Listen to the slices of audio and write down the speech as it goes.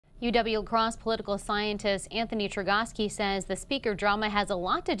UW-La Crosse political scientist Anthony Tregoski says the speaker drama has a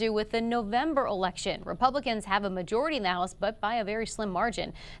lot to do with the November election. Republicans have a majority in the House, but by a very slim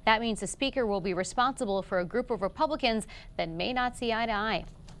margin. That means the speaker will be responsible for a group of Republicans that may not see eye to eye.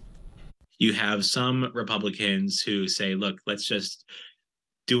 You have some Republicans who say, look, let's just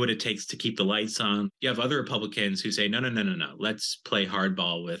do what it takes to keep the lights on. You have other Republicans who say, no, no, no, no, no, let's play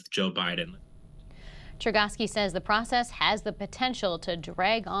hardball with Joe Biden. Tregoski says the process has the potential to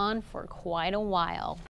drag on for quite a while.